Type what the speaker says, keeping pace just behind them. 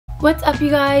What's up, you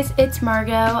guys? It's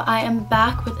Margot. I am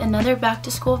back with another back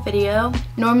to school video.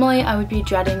 Normally I would be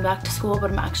dreading back to school, but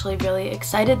I'm actually really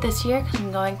excited this year because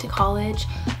I'm going to college,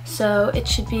 so it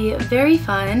should be very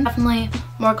fun. Definitely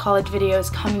more college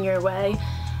videos coming your way,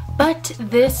 but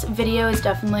this video is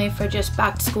definitely for just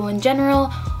back to school in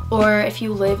general, or if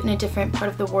you live in a different part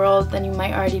of the world, then you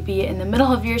might already be in the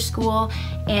middle of your school,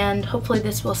 and hopefully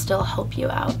this will still help you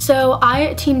out. So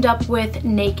I teamed up with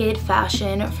Naked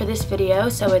Fashion for this video,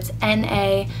 so it's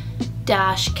na-kd.com,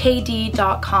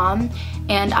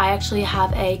 and I actually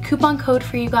have a coupon code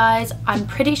for you guys. I'm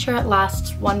pretty sure it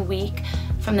lasts 1 week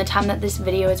from the time that this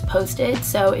video is posted,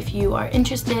 so if you are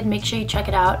interested, make sure you check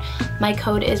it out. My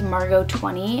code is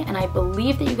Margot20, and I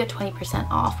believe that you get 20%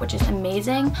 off, which is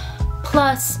amazing.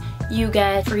 Plus, you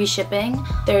get free shipping.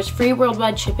 There's free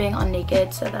worldwide shipping on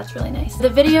Naked, so that's really nice. The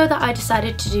video that I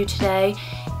decided to do today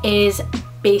is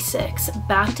basics,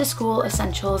 back to school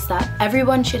essentials that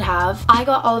everyone should have. I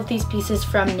got all of these pieces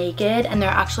from Naked, and they're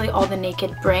actually all the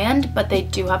Naked brand, but they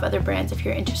do have other brands if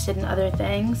you're interested in other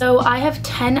things. So I have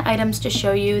 10 items to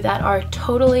show you that are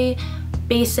totally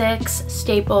basics,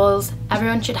 staples.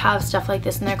 Everyone should have stuff like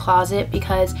this in their closet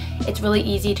because it's really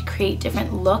easy to create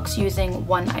different looks using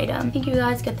one item. I think you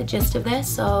guys get the gist of this,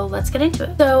 so let's get into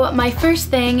it. So my first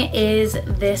thing is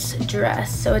this dress.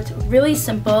 So it's really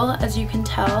simple, as you can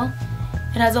tell.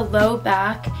 It has a low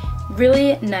back,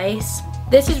 really nice.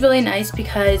 This is really nice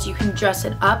because you can dress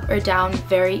it up or down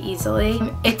very easily.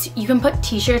 You can put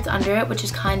t-shirts under it, which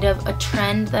is kind of a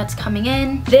trend that's coming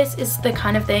in. This is the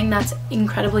kind of thing that's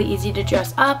incredibly easy to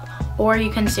dress up, or you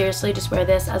can seriously just wear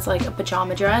this as like a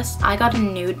pajama dress. I got a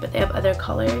nude, but they have other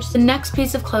colors. The next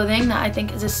piece of clothing that I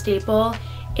think is a staple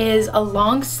is a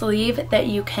long sleeve that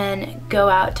you can go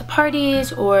out to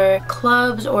parties or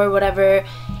clubs or whatever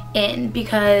in,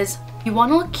 because you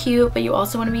want to look cute, but you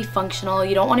also want to be functional.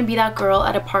 You don't want to be that girl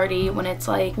at a party when it's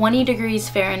like 20 degrees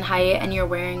Fahrenheit and you're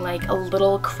wearing like a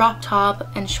little crop top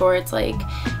and shorts. Like,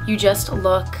 you just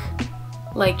look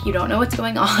like you don't know what's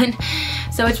going on.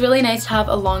 So it's really nice to have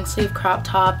a long sleeve crop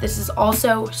top. This is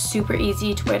also super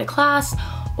easy to wear to class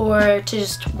or to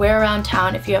just wear around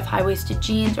town if you have high-waisted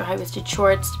jeans or high-waisted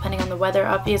shorts, depending on the weather,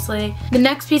 obviously. The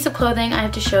next piece of clothing I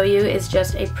have to show you is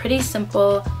just a pretty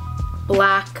simple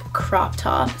black crop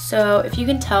top. So if you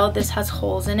can tell, this has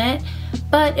holes in it,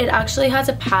 but it actually has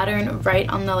a pattern right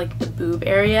on the the boob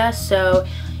area, so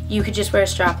you could just wear a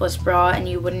strapless bra and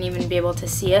you wouldn't even be able to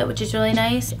see it, which is really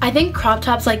nice. I think crop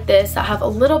tops like this that have a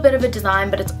little bit of a design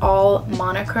but it's all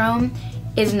monochrome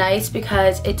is nice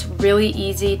because it's really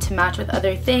easy to match with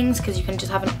other things, because you can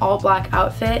just have an all black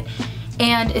outfit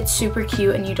and it's super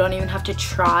cute and you don't even have to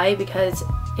try because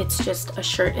it's just a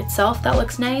shirt itself that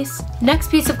looks nice.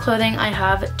 Next piece of clothing I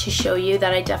have to show you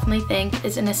that I definitely think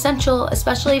is an essential,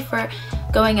 especially for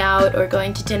going out or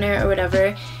going to dinner or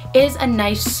whatever, is a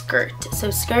nice skirt. So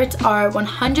skirts are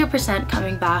 100%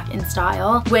 coming back in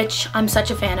style, which I'm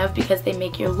such a fan of because they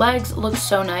make your legs look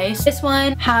so nice. This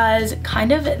one has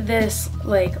kind of this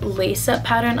like lace-up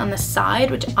pattern on the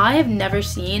side, which I have never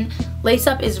seen.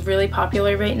 Lace-up is really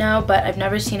popular right now, but I've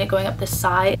never seen it going up the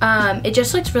side. It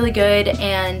just looks really good,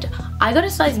 and I got a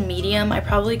size medium. I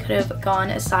probably could have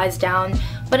gone a size down,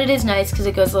 but it is nice because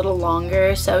it goes a little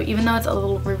longer, so even though it's a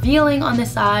little revealing on the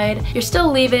side, you're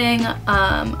still leaving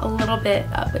a little bit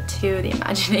up to the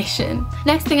imagination.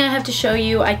 Next thing I have to show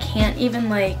you, I can't even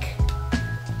like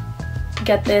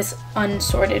get this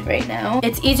unsorted right now.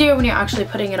 It's easier when you're actually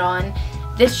putting it on.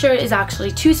 This shirt is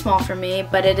actually too small for me,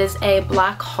 but it is a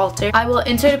black halter. I will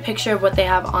insert a picture of what they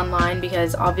have online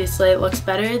because obviously it looks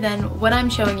better than what I'm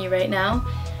showing you right now.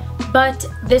 But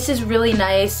this is really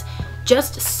nice.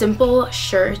 Just simple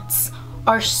shirts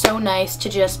are so nice to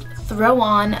just throw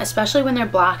on, especially when they're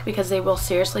black, because they will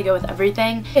seriously go with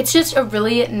everything. It's just a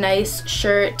really nice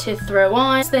shirt to throw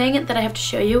on. This thing that I have to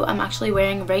show you, I'm actually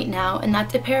wearing right now, and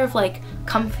that's a pair of like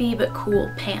comfy but cool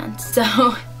pants.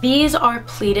 So these are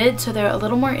pleated, so they're a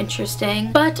little more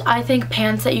interesting, but I think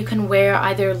pants that you can wear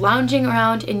either lounging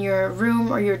around in your room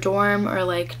or your dorm, or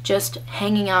like just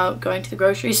hanging out, going to the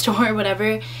grocery store or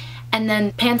whatever, and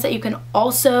then pants that you can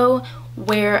also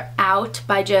wear out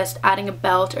by just adding a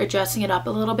belt or dressing it up a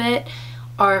little bit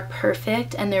are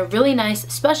perfect, and they're really nice,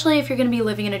 especially if you're going to be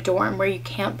living in a dorm where you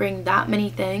can't bring that many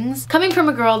things. Coming from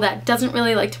a girl that doesn't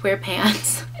really like to wear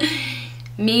pants,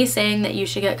 me saying that you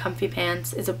should get comfy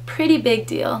pants is a pretty big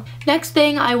deal. Next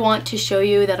thing I want to show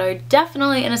you that are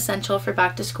definitely an essential for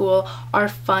back to school are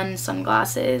fun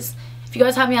sunglasses. If you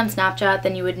guys have me on Snapchat,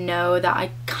 then you would know that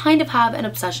I kind of have an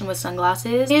obsession with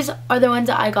sunglasses. These are the ones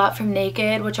that I got from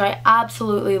Naked, which I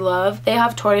absolutely love. They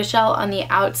have tortoiseshell on the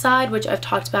outside, which I've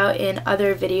talked about in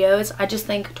other videos. I just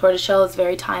think tortoiseshell is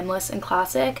very timeless and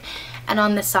classic. And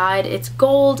on the side, it's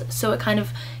gold, so it kind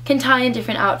of can tie in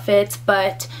different outfits,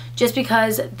 but just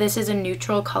because this is a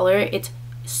neutral color, it's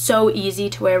so easy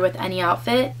to wear with any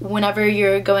outfit. Whenever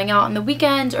you're going out on the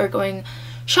weekends or going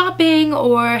shopping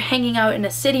or hanging out in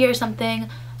a city or something,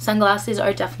 sunglasses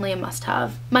are definitely a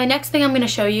must-have. My next thing I'm going to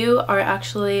show you are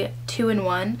actually 2 in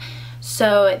 1.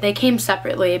 So they came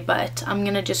separately, but I'm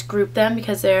going to just group them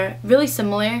because they're really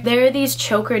similar. They're these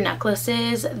choker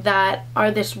necklaces that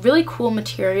are this really cool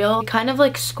material. It kind of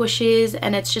like squishes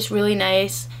and it's just really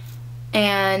nice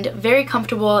and very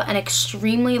comfortable and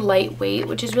extremely lightweight,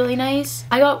 which is really nice.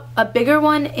 I got a bigger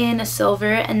one in a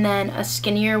silver and then a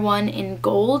skinnier one in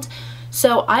gold.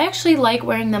 So I actually like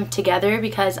wearing them together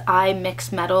because I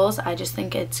mix metals. I just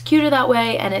think it's cuter that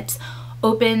way and it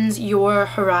opens your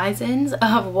horizons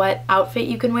of what outfit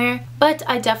you can wear. But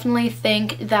I definitely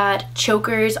think that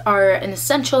chokers are an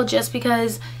essential just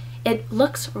because it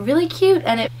looks really cute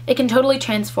and it can totally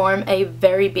transform a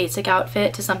very basic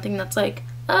outfit to something that's like,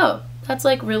 oh, that's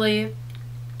like really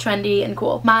trendy and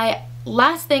cool. My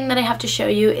last thing that I have to show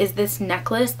you is this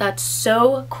necklace that's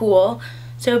so cool.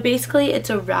 So basically it's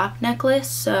a wrap necklace,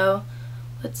 so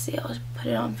let's see, I'll put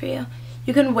it on for you.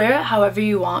 You can wear it however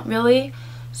you want really,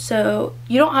 so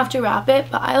you don't have to wrap it,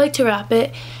 but I like to wrap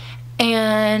it.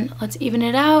 And let's even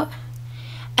it out.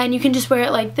 And you can just wear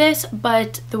it like this,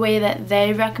 but the way that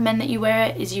they recommend that you wear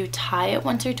it is you tie it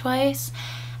once or twice.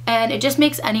 And it just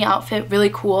makes any outfit really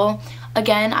cool.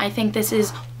 Again, I think this is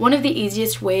one of the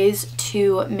easiest ways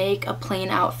to make a plain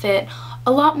outfit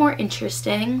a lot more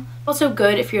interesting. Also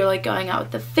good if you're like going out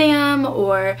with the fam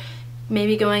or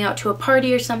maybe going out to a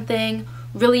party or something.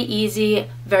 Really easy,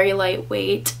 very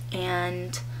lightweight,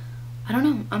 and I don't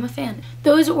know, I'm a fan.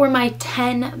 Those were my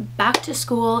 10 back to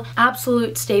school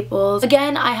absolute staples.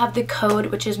 Again, I have the code,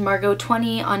 which is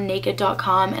Margot20 on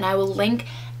naked.com, and I will link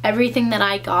everything that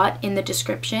I got in the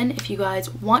description if you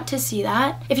guys want to see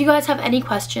that. If you guys have any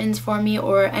questions for me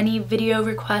or any video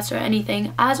requests or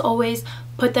anything, as always,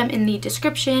 put them in the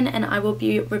description and I will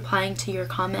be replying to your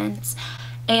comments.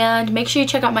 And make sure you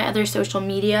check out my other social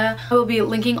media. I will be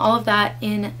linking all of that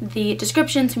in the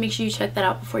description, so make sure you check that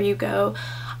out before you go.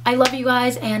 I love you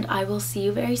guys and I will see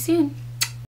you very soon.